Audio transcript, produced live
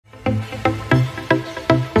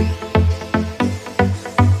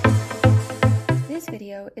This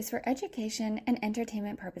video is for education and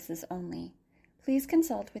entertainment purposes only. Please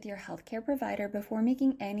consult with your healthcare provider before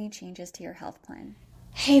making any changes to your health plan.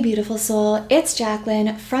 Hey beautiful soul, it's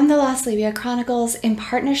Jacqueline from the Lost Labia Chronicles in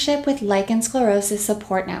partnership with Lichen Sclerosus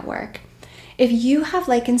Support Network. If you have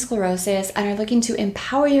lichen sclerosus and are looking to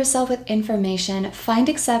empower yourself with information, find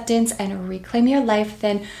acceptance, and reclaim your life,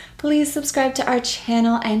 then please subscribe to our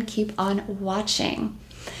channel and keep on watching.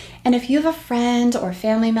 And if you have a friend or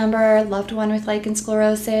family member, loved one with lichen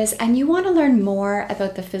sclerosus, and you want to learn more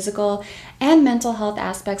about the physical and mental health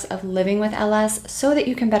aspects of living with LS so that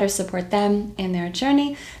you can better support them in their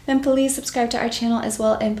journey, then please subscribe to our channel as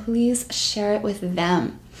well, and please share it with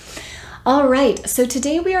them. All right, so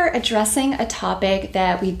today we are addressing a topic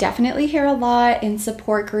that we definitely hear a lot in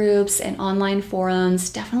support groups and online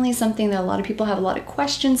forums, definitely something that a lot of people have a lot of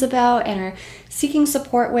questions about and are seeking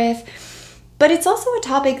support with. But it's also a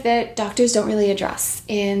topic that doctors don't really address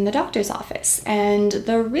in the doctor's office. And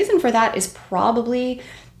the reason for that is probably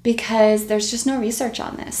because there's just no research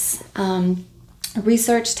on this.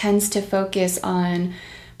 Research tends to focus on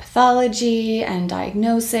pathology and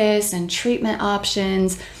diagnosis and treatment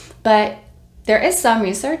options, but there is some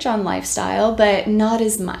research on lifestyle, but not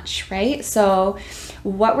as much, right? So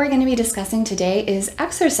what we're going to be discussing today is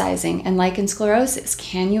exercising and lichen sclerosus.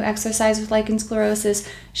 Can you exercise with lichen sclerosus?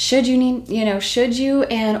 Should you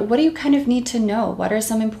and what do you kind of need to know? What are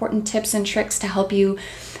some important tips and tricks to help you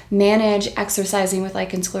manage exercising with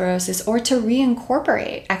lichen sclerosus, or to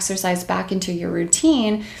reincorporate exercise back into your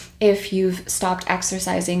routine if you've stopped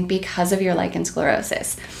exercising because of your lichen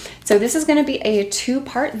sclerosus? So this is going to be a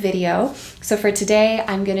two-part video. So for today,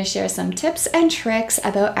 I'm going to share some tips and tricks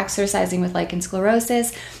about exercising with lichen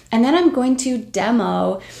sclerosus, and then I'm going to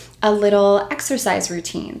demo a little exercise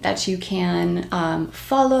routine that you can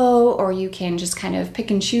follow, or you can just kind of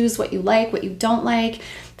pick and choose what you like, what you don't like.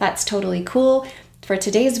 That's totally cool. For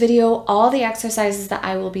today's video, all the exercises that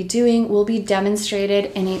I will be doing will be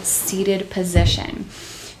demonstrated in a seated position.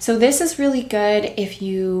 So this is really good if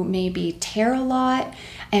you maybe tear a lot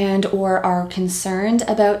and or are concerned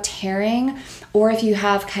about tearing, or if you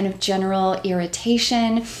have kind of general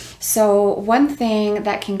irritation. So one thing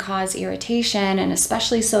that can cause irritation, and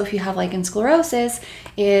especially so if you have lichen sclerosus,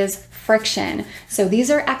 is friction. So these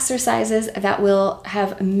are exercises that will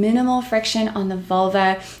have minimal friction on the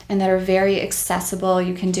vulva and that are very accessible.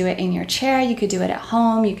 You can do it in your chair, you could do it at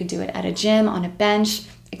home, you could do it at a gym, on a bench,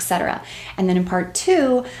 etc. And then in part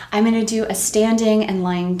two, I'm going to do a standing and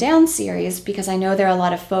lying down series, because I know there are a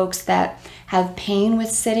lot of folks that have pain with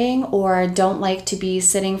sitting or don't like to be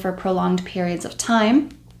sitting for prolonged periods of time.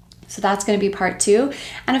 So that's going to be part two.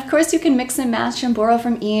 And of course, you can mix and match and borrow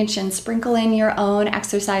from each and sprinkle in your own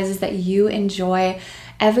exercises that you enjoy.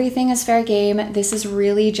 Everything is fair game. This is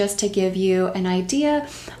really just to give you an idea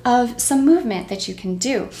of some movement that you can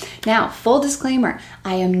do. Now, full disclaimer,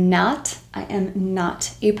 I am not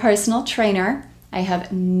a personal trainer. I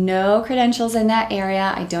have no credentials in that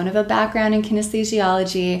area. I don't have a background in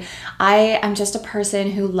kinesiology. I am just a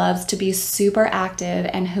person who loves to be super active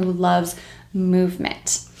and who loves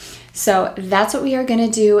movement. So that's what we are going to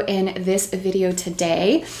do in this video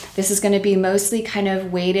today. This is going to be mostly kind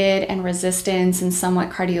of weighted and resistance and somewhat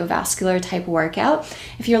cardiovascular type workout.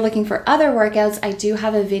 If you're looking for other workouts, I do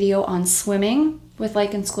have a video on swimming with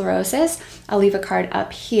lichen sclerosus. I'll leave a card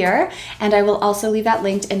up here, and I will also leave that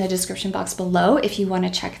linked in the description box below if you want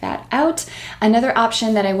to check that out. Another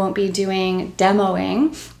option that I won't be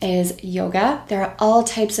demoing is yoga. There are all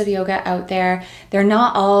types of yoga out there. They're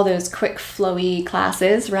not all those quick flowy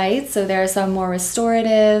classes, right? So there are some more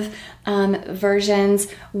restorative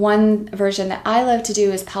versions. One version that I love to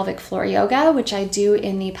do is pelvic floor yoga, which I do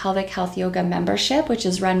in the Pelvic Health Yoga membership, which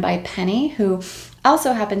is run by Penny, who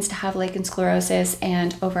also happens to have lichen sclerosus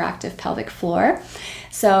and overactive pelvic floor.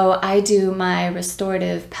 So I do my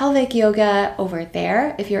restorative pelvic yoga over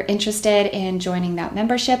there. If you're interested in joining that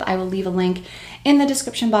membership, I will leave a link in the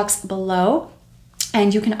description box below.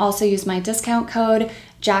 And you can also use my discount code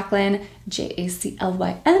Jacqueline,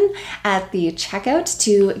 Jaclyn, at the checkout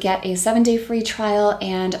to get a 7-day free trial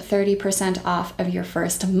and 30% off of your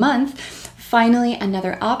first month. Finally,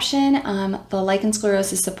 another option, the Lichen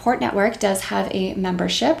Sclerosus Support Network does have a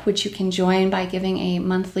membership, which you can join by giving a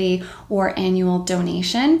monthly or annual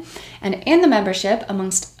donation. And in the membership,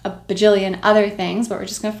 amongst a bajillion other things, but we're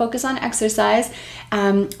just going to focus on exercise.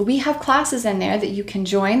 We have classes in there that you can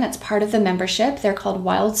join. That's part of the membership. They're called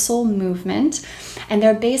Wild Soul Movement, and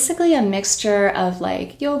they're basically a mixture of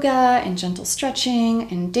like yoga and gentle stretching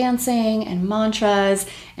and dancing and mantras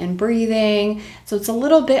and breathing. So it's a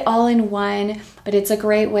little bit all in one, but it's a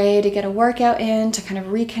great way to get a workout in, to kind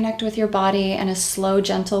of reconnect with your body in a slow,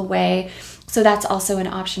 gentle way. So that's also an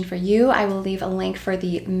option for you. I will leave a link for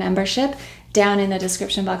the membership down in the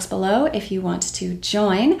description box below if you want to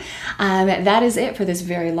join. That is it for this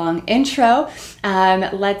very long intro.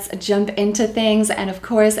 Let's jump into things. And of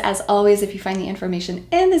course, as always, if you find the information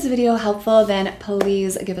in this video helpful, then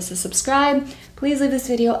please give us a subscribe. Please leave this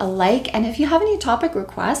video a like. And if you have any topic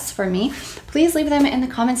requests for me, please leave them in the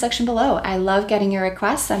comment section below. I love getting your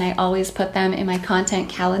requests and I always put them in my content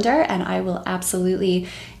calendar, and I will absolutely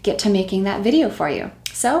get to making that video for you.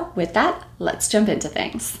 So with that, let's jump into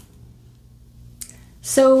things.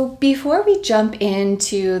 So before we jump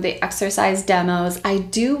into the exercise demos, I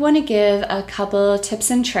do want to give a couple tips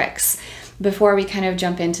and tricks before we kind of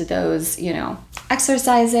jump into those,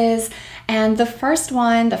 exercises. And the first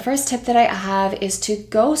tip that I have is to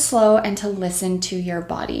go slow and to listen to your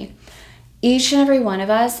body. Each and every one of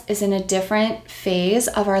us is in a different phase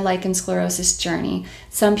of our lichen sclerosus journey.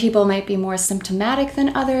 Some people might be more symptomatic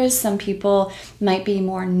than others. Some people might be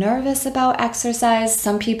more nervous about exercise.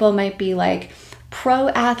 Some people might be like pro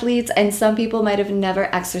athletes, and some people might have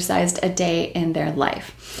never exercised a day in their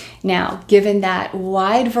life. Now, given that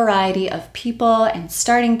wide variety of people and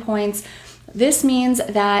starting points, this means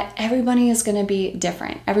that everybody is going to be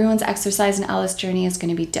different. Everyone's exercise and LS journey is going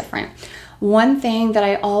to be different. One thing that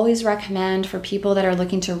I always recommend for people that are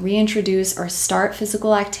looking to reintroduce or start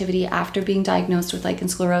physical activity after being diagnosed with lichen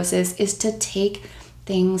sclerosus is to take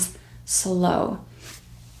things slow.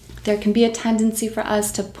 There can be a tendency for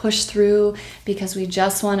us to push through because we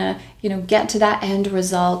just want to, get to that end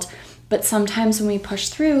result. But sometimes when we push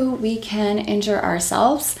through, we can injure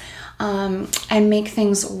ourselves and make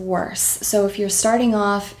things worse. So if you're starting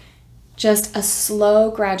off, just a slow,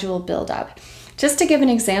 gradual buildup. Just to give an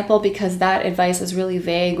example, because that advice is really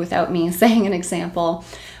vague without me saying an example.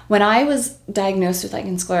 When I was diagnosed with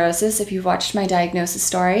lichen sclerosus, if you've watched my diagnosis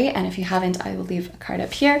story, and if you haven't, I will leave a card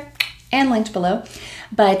up here and linked below.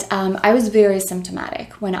 But I was very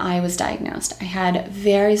symptomatic when I was diagnosed. I had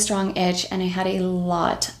very strong itch and I had a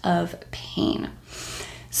lot of pain.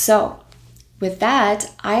 So with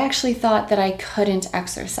that, I actually thought that I couldn't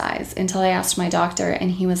exercise until I asked my doctor,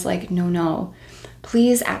 and he was like, no,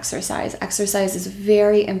 please exercise. Exercise is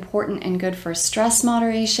very important and good for stress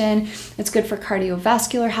moderation. It's good for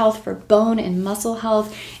cardiovascular health, for bone and muscle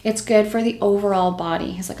health. It's good for the overall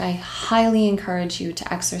body. He's like, I highly encourage you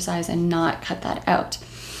to exercise and not cut that out.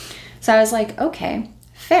 So I was like, okay,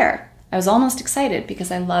 fair. I was almost excited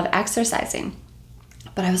because I love exercising,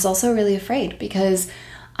 but I was also really afraid because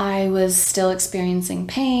I was still experiencing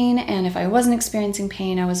pain. And if I wasn't experiencing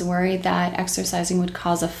pain, I was worried that exercising would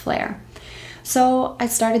cause a flare. So I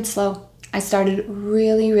started slow. I started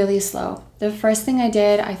really, really slow. The first thing I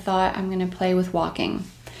did, I thought I'm going to play with walking.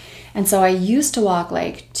 And so I used to walk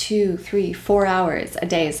like 2, 3, 4 hours a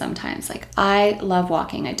day sometimes. Like, I love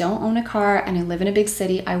walking. I don't own a car and I live in a big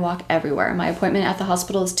city. I walk everywhere. My appointment at the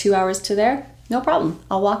hospital is 2 hours to there. No problem.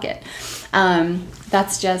 I'll walk it.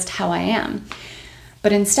 That's just how I am.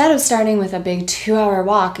 But instead of starting with a big 2-hour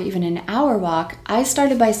walk, or even an hour walk, I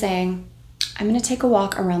started by saying, I'm going to take a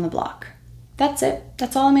walk around the block. That's it.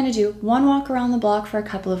 That's all I'm going to do. One walk around the block for a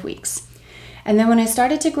couple of weeks. And then when I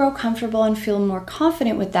started to grow comfortable and feel more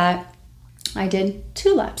confident with that, I did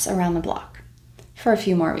 2 laps around the block for a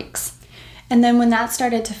few more weeks. And then when that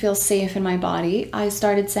started to feel safe in my body, I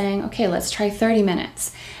started saying, okay, let's try 30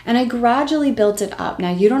 minutes. And I gradually built it up.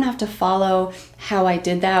 Now, you don't have to follow how I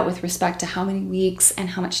did that with respect to how many weeks and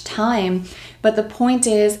how much time, but the point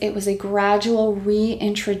is it was a gradual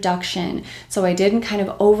reintroduction. So I didn't kind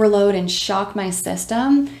of overload and shock my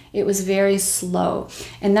system. It was very slow.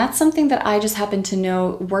 And that's something that I just happen to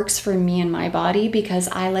know works for me and my body because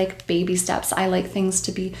I like baby steps. I like things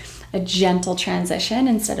to be a gentle transition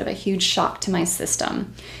instead of a huge shock to my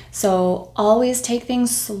system. So always take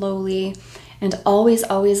things slowly and always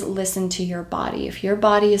listen to your body. If your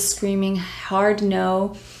body is screaming hard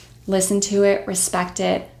no, listen to it, respect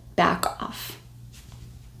it, back off.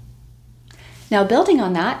 Now, building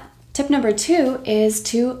on that, tip number 2 is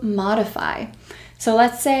to modify. So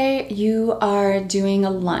let's say you are doing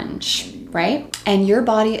a lunge, right? And your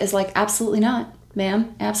body is like, absolutely not.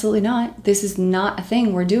 Ma'am, absolutely not. This is not a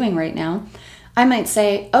thing we're doing right now. I might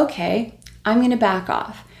say, okay, I'm going to back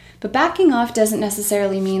off. But backing off doesn't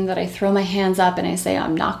necessarily mean that I throw my hands up and I say,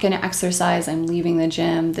 I'm not going to exercise, I'm leaving the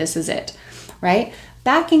gym, this is it, right?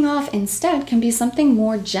 Backing off instead can be something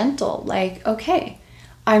more gentle, like, okay,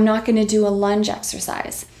 I'm not going to do a lunge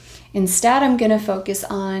exercise. Instead, I'm going to focus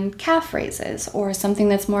on calf raises or something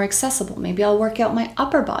that's more accessible. Maybe I'll work out my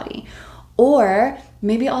upper body, or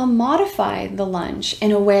maybe I'll modify the lunge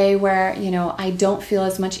in a way where, I don't feel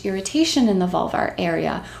as much irritation in the vulvar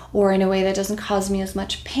area, or in a way that doesn't cause me as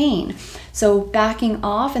much pain. So backing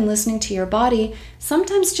off and listening to your body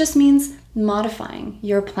sometimes just means modifying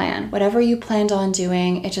your plan. Whatever you planned on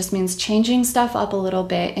doing, it just means changing stuff up a little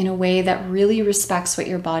bit in a way that really respects what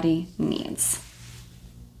your body needs.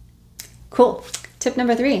 Cool. Tip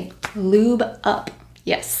number 3, lube up.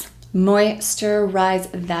 Yes, moisturize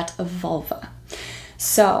that vulva.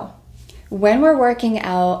 So when we're working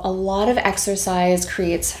out, a lot of exercise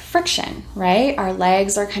creates friction, right? Our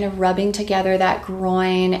legs are kind of rubbing together that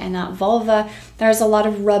groin and that vulva. There's a lot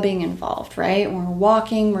of rubbing involved, right? When we're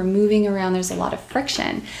walking, we're moving around, there's a lot of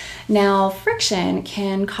friction. Now, friction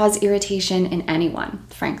can cause irritation in anyone,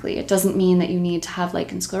 frankly. It doesn't mean that you need to have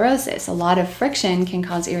lichen sclerosus. A lot of friction can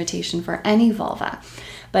cause irritation for any vulva.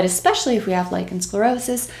 But especially if we have lichen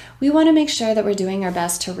sclerosus, we want to make sure that we're doing our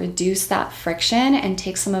best to reduce that friction and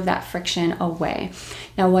take some of that friction away.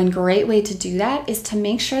 Now, one great way to do that is to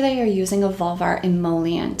make sure that you're using a vulvar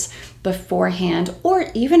emollient beforehand, or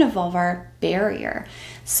even a vulvar barrier.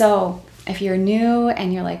 So if you're new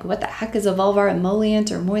and you're like, what the heck is a vulvar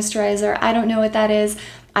emollient or moisturizer? I don't know what that is.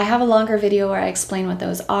 I have a longer video where I explain what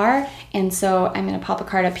those are. And so I'm going to pop a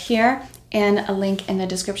card up here and a link in the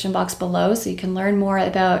description box below so you can learn more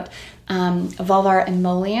about vulvar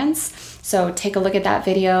emollients. So take a look at that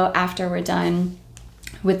video after we're done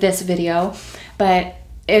with this video. But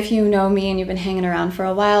if you know me and you've been hanging around for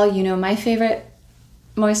a while, you know my favorite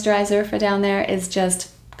moisturizer for down there is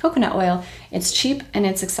just coconut oil. It's cheap and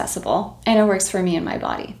it's accessible and it works for me and my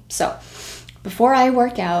body. So before I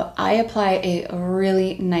work out, I apply a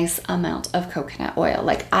really nice amount of coconut oil.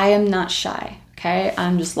 Like, I am not shy, okay?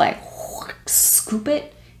 I'm just like, scoop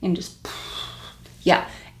it and just, yeah,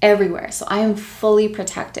 everywhere. So I am fully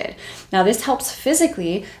protected. Now, this helps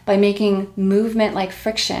physically by making movement like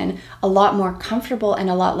friction a lot more comfortable and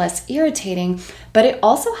a lot less irritating, but it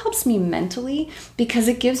also helps me mentally because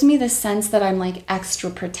it gives me the sense that I'm like extra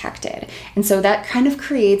protected. And so that kind of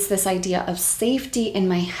creates this idea of safety in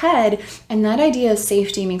my head, and that idea of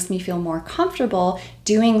safety makes me feel more comfortable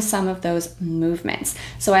doing some of those movements.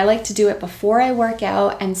 So I like to do it before I work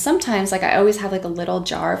out, and sometimes, like, I always have like a little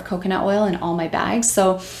jar of coconut oil in all my bags.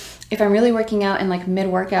 So if I'm really working out and like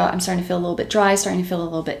mid-workout, I'm starting to feel a little bit dry, starting to feel a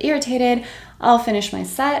little bit irritated, I'll finish my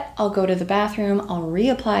set, I'll go to the bathroom, I'll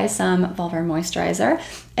reapply some vulvar moisturizer,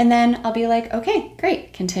 and then I'll be like, okay,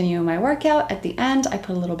 great, continue my workout. At the end, I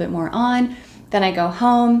put a little bit more on, then I go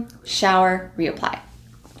home, shower, reapply.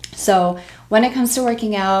 So when it comes to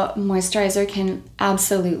working out, moisturizer can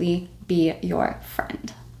absolutely be your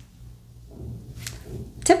friend.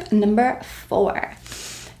 Tip number 4,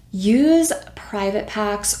 use private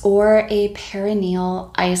packs or a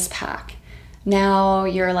perineal ice pack. Now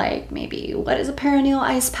you're like, maybe, what is a perineal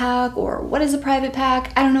ice pack or what is a private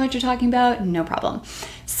pack? I don't know what you're talking about. No problem.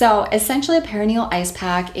 So essentially a perineal ice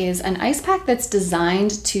pack is an ice pack that's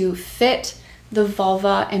designed to fit the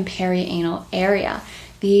vulva and perianal area.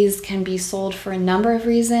 These can be sold for a number of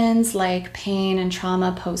reasons, like pain and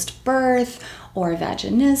trauma post-birth, or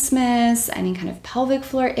vaginismus, any kind of pelvic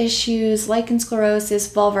floor issues, lichen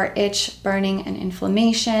sclerosus, vulvar itch, burning, and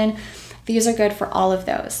inflammation. These are good for all of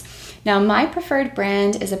those. Now, my preferred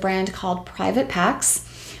brand is a brand called Private Packs.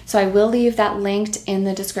 So I will leave that linked in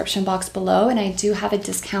the description box below, and I do have a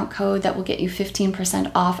discount code that will get you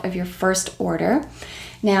 15% off of your first order.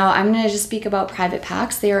 Now, I'm going to just speak about Private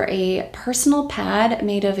Packs. They are a personal pad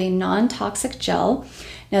made of a non-toxic gel.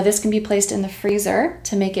 Now, this can be placed in the freezer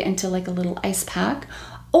to make it into like a little ice pack,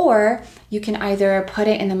 or you can either put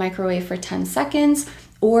it in the microwave for 10 seconds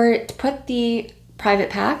or put the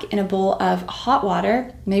Private Pack in a bowl of hot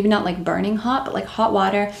water, maybe not like burning hot, but like hot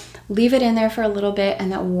water, leave it in there for a little bit,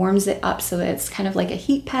 and that warms it up so that it's kind of like a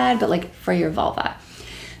heat pad, but like for your vulva.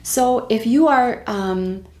 So if you are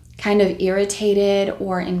kind of irritated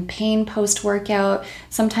or in pain post-workout,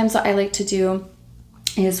 sometimes what I like to do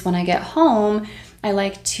is when I get home, I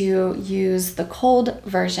like to use the cold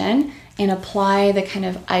version and apply the kind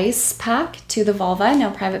of ice pack to the vulva.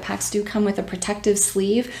 Now, Private Packs do come with a protective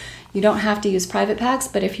sleeve. You don't have to use Private Packs,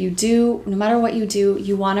 but if you do, no matter what you do,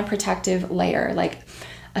 you want a protective layer, like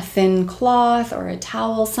a thin cloth or a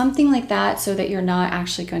towel, something like that, so that you're not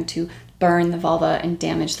actually going to burn the vulva and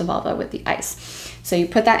damage the vulva with the ice. So you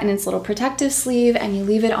put that in its little protective sleeve and you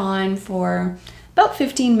leave it on for about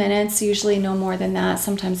 15 minutes, usually no more than that.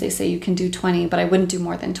 Sometimes they say you can do 20, but I wouldn't do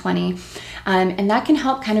more than 20. And that can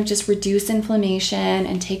help kind of just reduce inflammation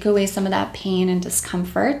and take away some of that pain and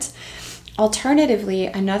discomfort. Alternatively,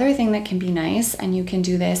 another thing that can be nice, and you can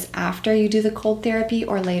do this after you do the cold therapy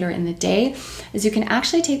or later in the day, is you can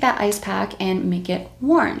actually take that ice pack and make it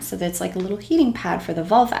warm. So that's like a little heating pad for the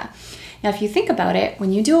vulva. Now, if you think about it,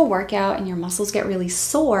 when you do a workout and your muscles get really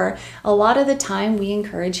sore, a lot of the time we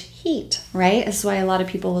encourage heat, right? This is why a lot of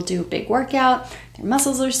people will do a big workout, their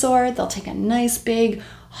muscles are sore, they'll take a nice big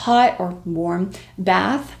hot or warm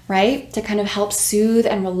bath, right? To kind of help soothe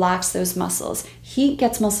and relax those muscles. Heat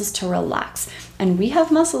gets muscles to relax. And we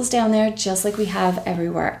have muscles down there just like we have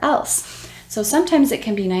everywhere else. So sometimes it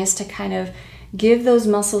can be nice to kind of give those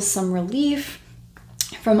muscles some relief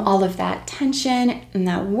from all of that tension and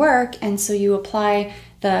that work. And so you apply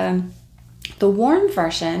the warm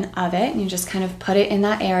version of it and you just kind of put it in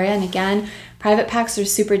that area. And again, private packs are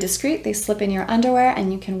super discreet. They slip in your underwear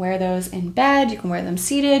and you can wear those in bed. You can wear them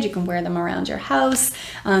seated. You can wear them around your house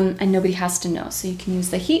and nobody has to know. So you can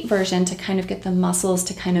use the heat version to kind of get the muscles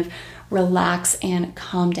to kind of relax and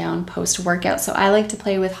calm down post-workout. So I like to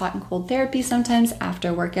play with hot and cold therapy sometimes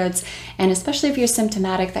after workouts. And especially if you're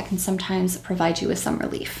symptomatic, that can sometimes provide you with some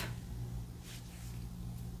relief.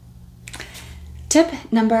 Tip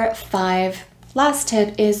number 5. Last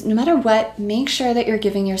tip is no matter what, make sure that you're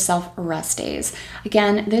giving yourself rest days.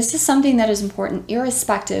 Again, this is something that is important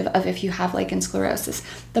irrespective of if you have lichen sclerosus.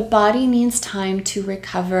 The body needs time to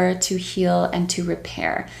recover, to heal, and to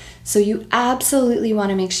repair. So you absolutely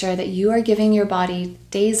want to make sure that you are giving your body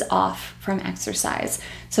days off from exercise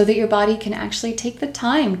so that your body can actually take the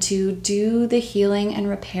time to do the healing and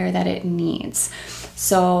repair that it needs.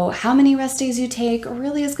 So how many rest days you take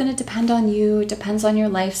really is going to depend on you. It depends on your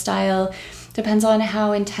lifestyle. Depends on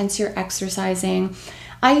how intense you're exercising.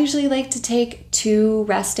 I usually like to take 2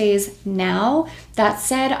 rest days now. That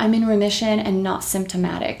said, I'm in remission and not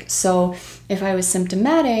symptomatic. So if I was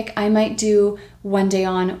symptomatic, I might do 1 day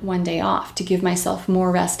on, 1 day off to give myself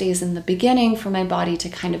more rest days in the beginning for my body to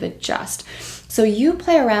kind of adjust. So you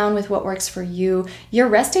play around with what works for you. Your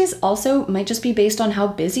rest days also might just be based on how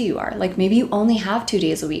busy you are. Like maybe you only have 2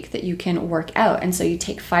 days a week that you can work out, and so you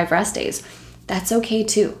take 5 rest days. That's okay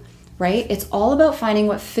too. Right? It's all about finding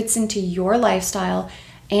what fits into your lifestyle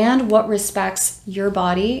and what respects your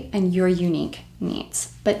body and your unique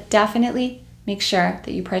needs. But definitely make sure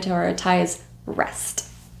that you prioritize rest.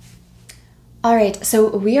 All right, so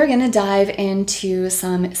we are going to dive into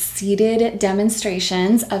some seated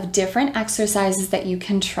demonstrations of different exercises that you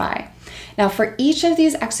can try. Now, for each of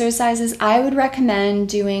these exercises, I would recommend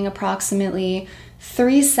doing approximately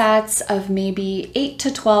 3 sets of maybe 8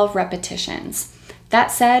 to 12 repetitions. That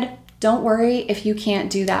said, don't worry if you can't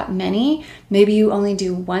do that many. Maybe you only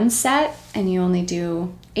do 1 set and you only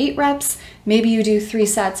do 8 reps. Maybe you do 3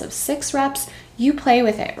 sets of 6 reps. You play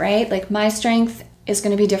with it, right? Like my strength is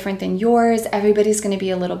going to be different than yours. Everybody's going to be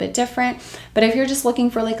a little bit different. But if you're just looking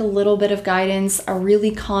for like a little bit of guidance, a really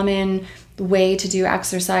common way to do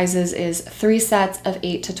exercises is 3 sets of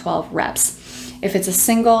 8 to 12 reps. If it's a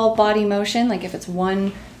single body motion, like if it's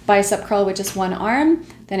 1 bicep curl with just 1 arm,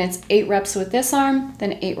 then it's 8 reps with this arm,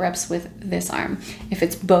 then 8 reps with this arm. If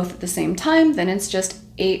it's both at the same time, then it's just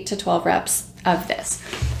 8 to 12 reps of this.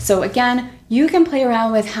 So again, you can play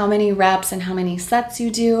around with how many reps and how many sets you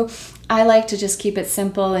do. I like to just keep it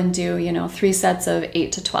simple and do, 3 sets of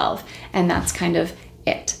 8 to 12, and that's kind of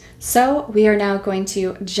it. So we are now going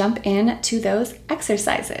to jump into those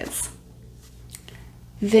exercises.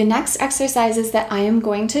 The next exercises that I am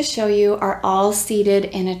going to show you are all seated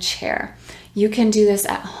in a chair. You can do this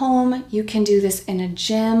at home, you can do this in a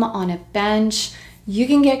gym, on a bench, you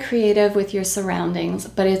can get creative with your surroundings,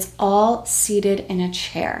 but it's all seated in a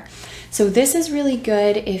chair. So this is really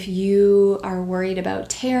good if you are worried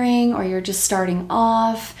about tearing or you're just starting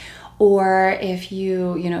off, or if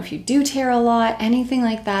you do tear a lot, anything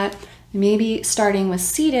like that. Maybe starting with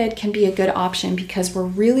seated can be a good option because we're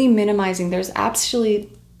really minimizing, there's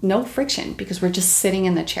absolutely no friction because we're just sitting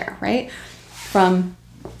in the chair, right? From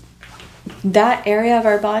that area of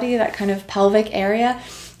our body, that kind of pelvic area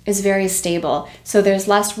is very stable. So there's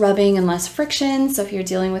less rubbing and less friction. So if you're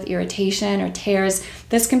dealing with irritation or tears,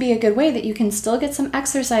 this can be a good way that you can still get some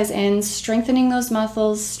exercise in, strengthening those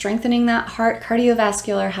muscles, strengthening that heart,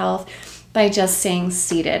 cardiovascular health, by just staying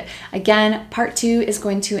seated. Again, part 2 is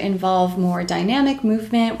going to involve more dynamic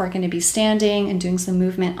movement. We're going to be standing and doing some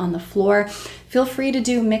movement on the floor. Feel free to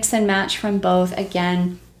do mix and match from both.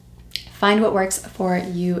 Again, find what works for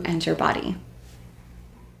you and your body.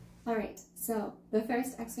 All right, so the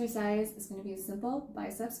first exercise is going to be a simple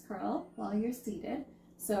biceps curl while you're seated.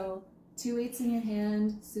 So 2 weights in your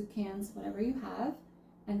hand, soup cans, whatever you have,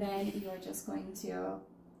 and then you're just going to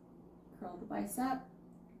curl the bicep,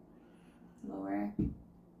 lower,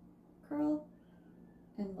 curl,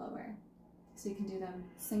 and lower. So you can do them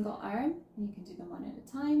single arm, and you can do them one at a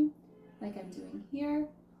time, like I'm doing here,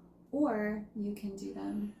 or you can do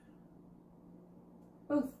them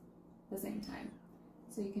both at the same time.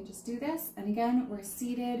 So you can just do this, and again, we're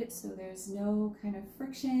seated, so there's no kind of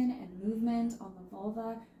friction and movement on the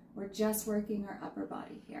vulva. We're just working our upper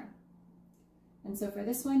body here. And so for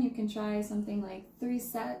this one, you can try something like 3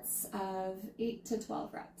 sets of 8 to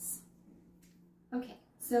 12 reps. Okay,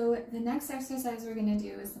 so the next exercise we're going to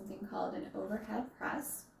do is something called an overhead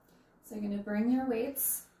press. So you're going to bring your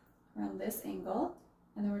weights around this angle,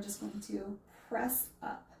 and then we're just going to press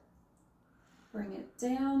up. Bring it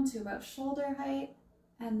down to about shoulder height,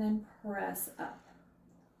 and then press up.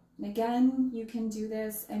 And again, you can do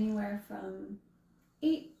this anywhere from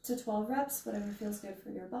 8 to 12 reps, whatever feels good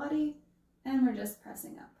for your body, and we're just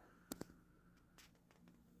pressing up.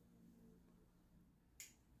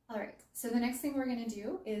 All right, so the next thing we're gonna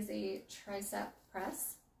do is a tricep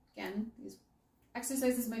press. Again, these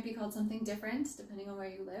exercises might be called something different depending on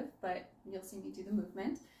where you live, but you'll see me do the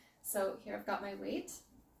movement. So here I've got my weight.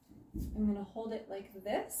 I'm gonna hold it like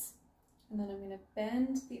this, and then I'm gonna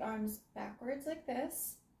bend the arms backwards like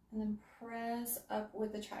this, and then press up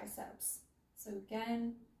with the triceps. So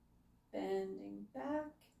again, bending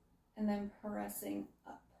back, and then pressing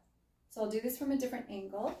up. So I'll do this from a different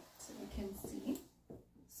angle so you can see.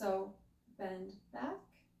 So bend back,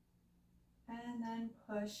 and then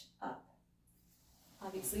push up.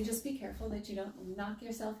 Obviously, just be careful that you don't knock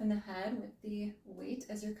yourself in the head with the weight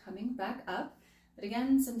as you're coming back up. But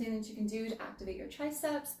again, something that you can do to activate your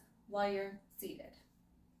triceps while you're seated.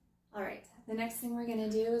 All right, the next thing we're gonna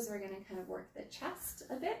do is we're gonna kind of work the chest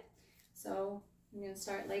a bit. So I'm gonna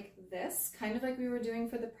start like this, kind of like we were doing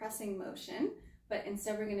for the pressing motion, but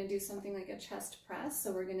instead we're gonna do something like a chest press.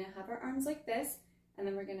 So we're gonna have our arms like this, and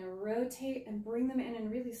then we're gonna rotate and bring them in and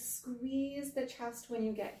really squeeze the chest when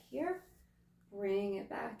you get here. Bring it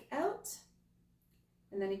back out.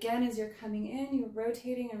 And then again, as you're coming in, you're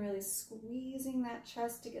rotating and really squeezing that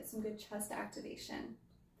chest to get some good chest activation.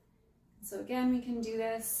 So again, we can do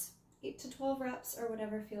this 8 to 12 reps or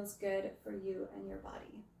whatever feels good for you and your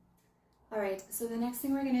body. All right, so the next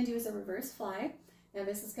thing we're gonna do is a reverse fly. Now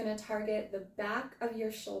this is gonna target the back of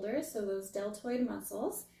your shoulders, so those deltoid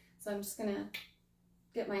muscles. So I'm just gonna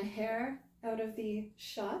get my hair out of the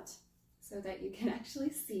shot so that you can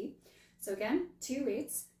actually see. So again, 2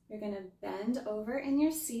 weights. You're gonna bend over in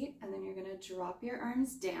your seat, and then you're gonna drop your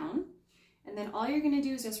arms down. And then all you're gonna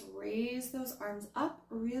do is just raise those arms up,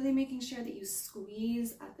 really making sure that you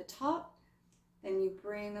squeeze at the top, then you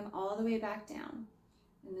bring them all the way back down.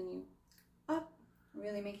 And then you up,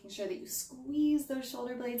 really making sure that you squeeze those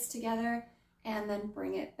shoulder blades together, and then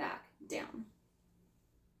bring it back down.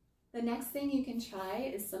 The next thing you can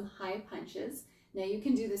try is some high punches. Now you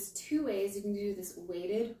can do this 2 ways. You can do this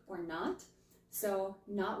weighted or not. So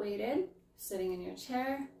not weighted, sitting in your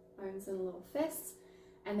chair, arms in little fists,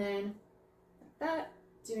 and then like that,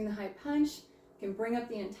 doing the high punch. You can bring up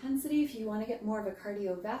the intensity if you want to get more of a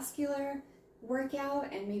cardiovascular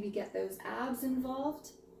workout and maybe get those abs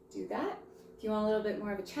involved, do that. If you want a little bit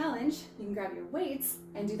more of a challenge, you can grab your weights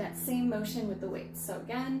and do that same motion with the weights. So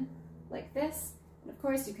again, like this, and of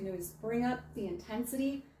course you can always bring up the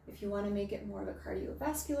intensity. If you want to make it more of a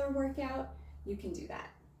cardiovascular workout, you can do that.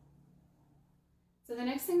 So the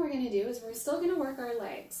next thing we're going to do is we're still going to work our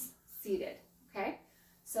legs seated, okay?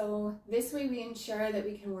 So this way we ensure that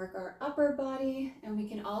we can work our upper body, and we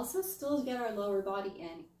can also still get our lower body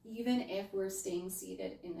in, even if we're staying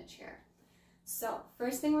seated in the chair. So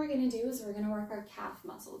first thing we're going to do is we're going to work our calf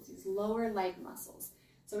muscles, these lower leg muscles.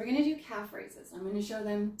 So we're going to do calf raises. I'm going to show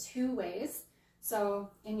them 2 ways.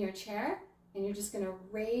 So in your chair, and you're just gonna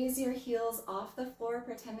raise your heels off the floor,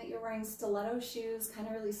 pretend that you're wearing stiletto shoes, kind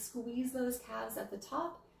of really squeeze those calves at the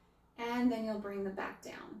top, and then you'll bring them back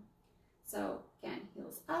down. So again,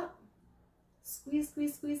 heels up, squeeze,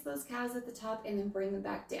 squeeze, squeeze those calves at the top, and then bring them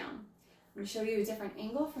back down. I'm gonna show you a different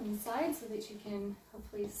angle from the side so that you can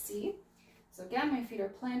hopefully see. So again, my feet are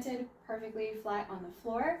planted perfectly flat on the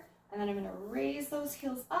floor, and then I'm gonna raise those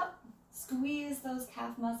heels up, squeeze those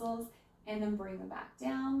calf muscles, and then bring them back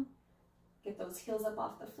down. Get those heels up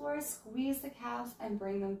off the floor, squeeze the calves, and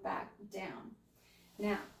bring them back down.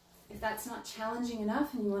 Now, if that's not challenging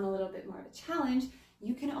enough and you want a little bit more of a challenge,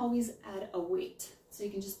 you can always add a weight. So you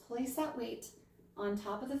can just place that weight on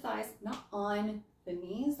top of the thighs, not on the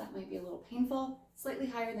knees, that might be a little painful, slightly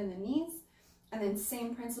higher than the knees. And then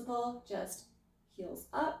same principle, just heels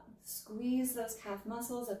up, squeeze those calf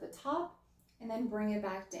muscles at the top, and then bring it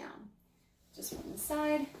back down. Just from the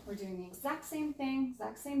side, we're doing the exact same thing,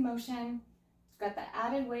 exact same motion. Got that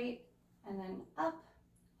added weight, and then up,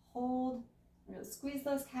 hold, really squeeze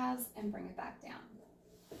those calves and bring it back down.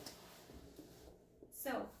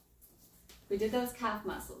 So we did those calf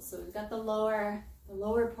muscles. So we've got the lower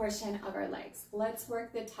portion of our legs. Let's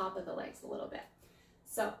work the top of the legs a little bit.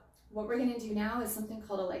 So what we're going to do now is something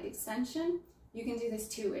called a leg extension. You can do this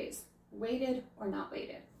two ways, weighted or not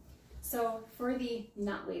weighted. So for the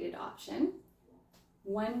not weighted option,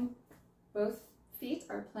 both feet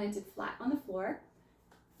are planted flat on the floor.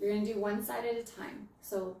 You're going to do one side at a time.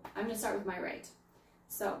 So I'm going to start with my right.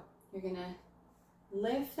 So you're going to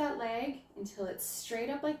lift that leg until it's straight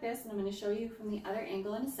up like this, and I'm going to show you from the other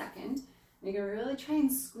angle in a second. And you're going to really try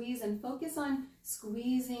and squeeze and focus on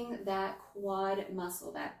squeezing that quad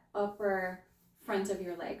muscle, that upper front of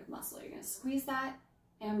your leg muscle. You're going to squeeze that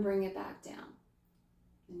and bring it back down.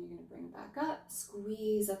 Then you're going to bring it back up,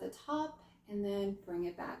 squeeze at the top, and then bring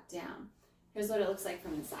it back down. Here's what it looks like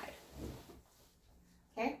from the side.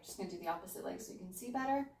 Okay, just going to do the opposite leg so you can see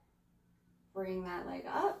better. Bring that leg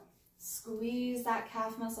up, squeeze that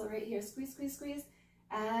calf muscle right here, squeeze, squeeze, squeeze,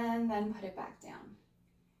 and then put it back down.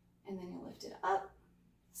 And then you lift it up,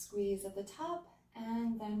 squeeze at the top,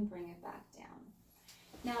 and then bring it back down.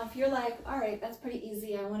 Now, if you're like, all right, that's pretty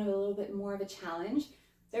easy, I want a little bit more of a challenge,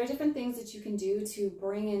 there are different things that you can do to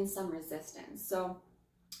bring in some resistance. So,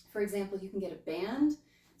 for example, you can get a band,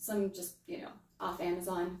 just, off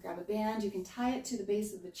Amazon, grab a band, you can tie it to the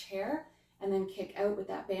base of the chair and then kick out with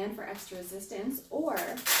that band for extra resistance, or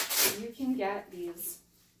you can get these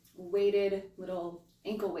weighted little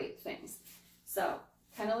ankle weight things. So,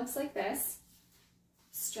 kind of looks like this.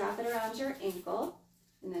 Strap it around your ankle,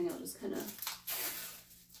 and then you'll just kind of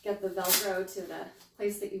get the Velcro to the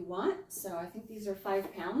place that you want. So I think these are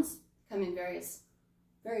 5 pounds, come in various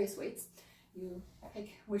weights. You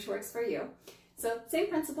pick which works for you. So same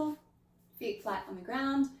principle, feet flat on the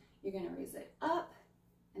ground, you're gonna raise it up,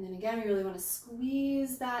 and then again, we really wanna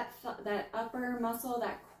squeeze that upper muscle,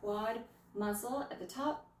 that quad muscle at the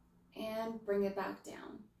top, and bring it back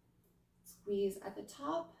down. Squeeze at the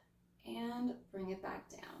top and bring it back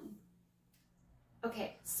down.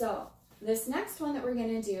 Okay, so this next one that we're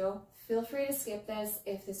gonna do, feel free to skip this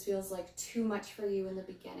if this feels like too much for you in the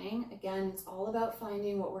beginning. Again, it's all about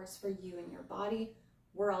finding what works for you and your body.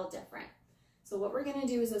 We're all different. So what we're gonna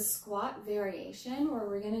do is a squat variation where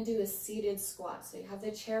we're gonna do a seated squat. So you have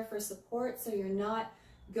the chair for support, so you're not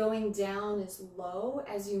going down as low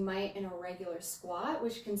as you might in a regular squat,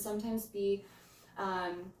 which can sometimes be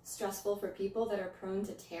stressful for people that are prone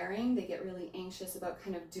to tearing. They get really anxious about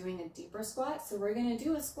kind of doing a deeper squat. So we're going to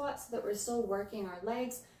do a squat so that we're still working our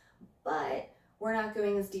legs, but we're not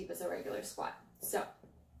going as deep as a regular squat. So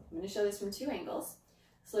I'm going to show this from 2 angles.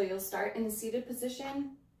 So you'll start in the seated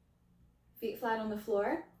position, feet flat on the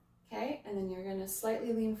floor, okay? And then you're going to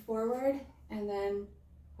slightly lean forward and then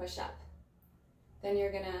push up. Then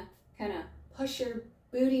you're going to kind of push your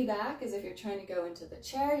booty back as if you're trying to go into the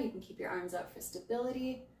chair. You can keep your arms up for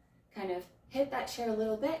stability, kind of hit that chair a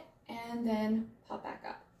little bit, and then pop back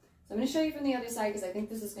up. So I'm going to show you from the other side because I think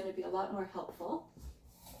this is going to be a lot more helpful.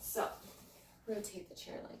 So rotate the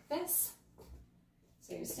chair like this.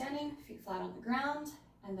 So you're standing, feet flat on the ground,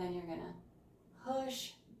 and then you're going to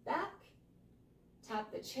push back,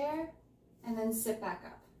 tap the chair, and then sit back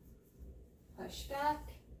up. Push back,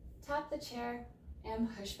 tap the chair,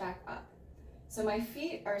 and push back up. So my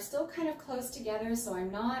feet are still kind of close together, so I'm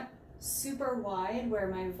not super wide where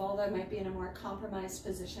my vulva might be in a more compromised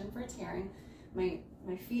position for tearing. My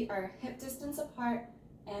feet are hip distance apart,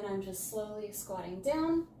 and I'm just slowly squatting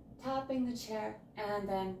down, tapping the chair, and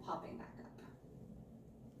then popping back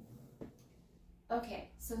up.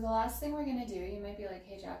 Okay, so the last thing we're gonna do, you might be like,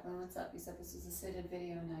 hey Jacqueline, what's up? You said this was a seated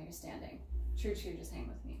video and now you're standing. True, just hang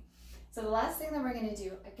with me. So the last thing that we're going to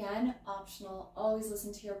do, again, optional, always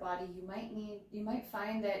listen to your body. You might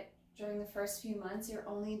find that during the first few months, you're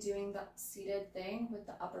only doing the seated thing with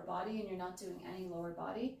the upper body and you're not doing any lower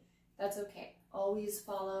body. That's okay. Always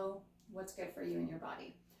follow what's good for you and your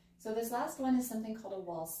body. So this last one is something called a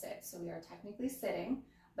wall sit. So we are technically sitting,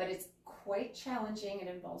 but it's quite challenging. It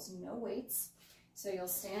involves no weights. So you'll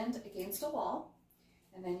stand against a wall.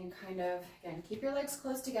 And then you kind of, again, keep your legs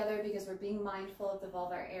close together because we're being mindful of the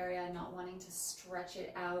vulvar area, not wanting to stretch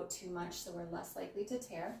it out too much so we're less likely to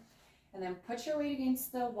tear. And then put your weight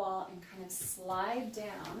against the wall and kind of slide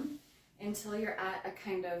down until you're at a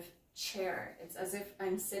kind of chair. It's as if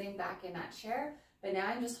I'm sitting back in that chair, but now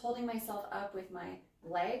I'm just holding myself up with my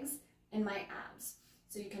legs and my abs.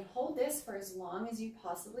 So you can hold this for as long as you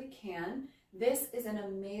possibly can. This is an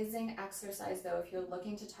amazing exercise though if you're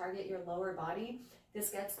looking to target your lower body. This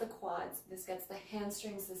gets the quads, this gets the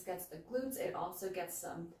hamstrings, this gets the glutes. It also gets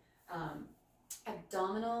some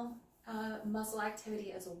abdominal muscle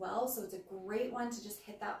activity as well. So it's a great one to just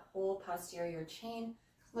hit that whole posterior chain.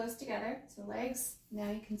 Close together, so legs, now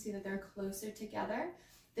you can see that they're closer together.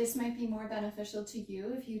 This might be more beneficial to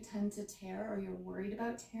you if you tend to tear or you're worried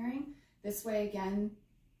about tearing. This way, again,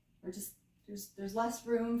 there's less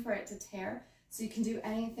room for it to tear. So you can do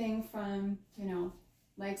anything from, you know,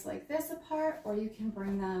 legs like this apart, or you can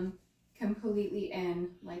bring them completely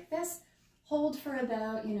in like this. Hold for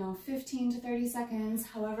about, you know, 15 to 30 seconds,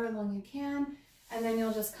 however long you can, and then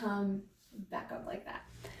you'll just come back up like that.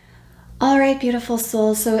 All right, beautiful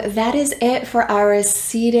souls. So that is it for our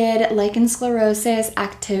seated lichen sclerosus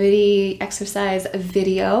activity exercise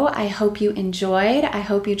video. I hope you enjoyed. I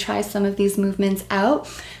hope you try some of these movements out.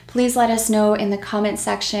 Please let us know in the comment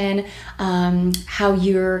section how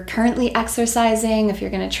you're currently exercising, if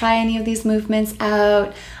you're going to try any of these movements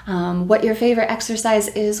out, what your favorite exercise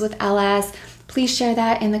is with LS. Please share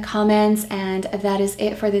that in the comments. And that is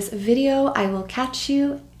it for this video. I will catch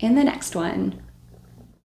you in the next one.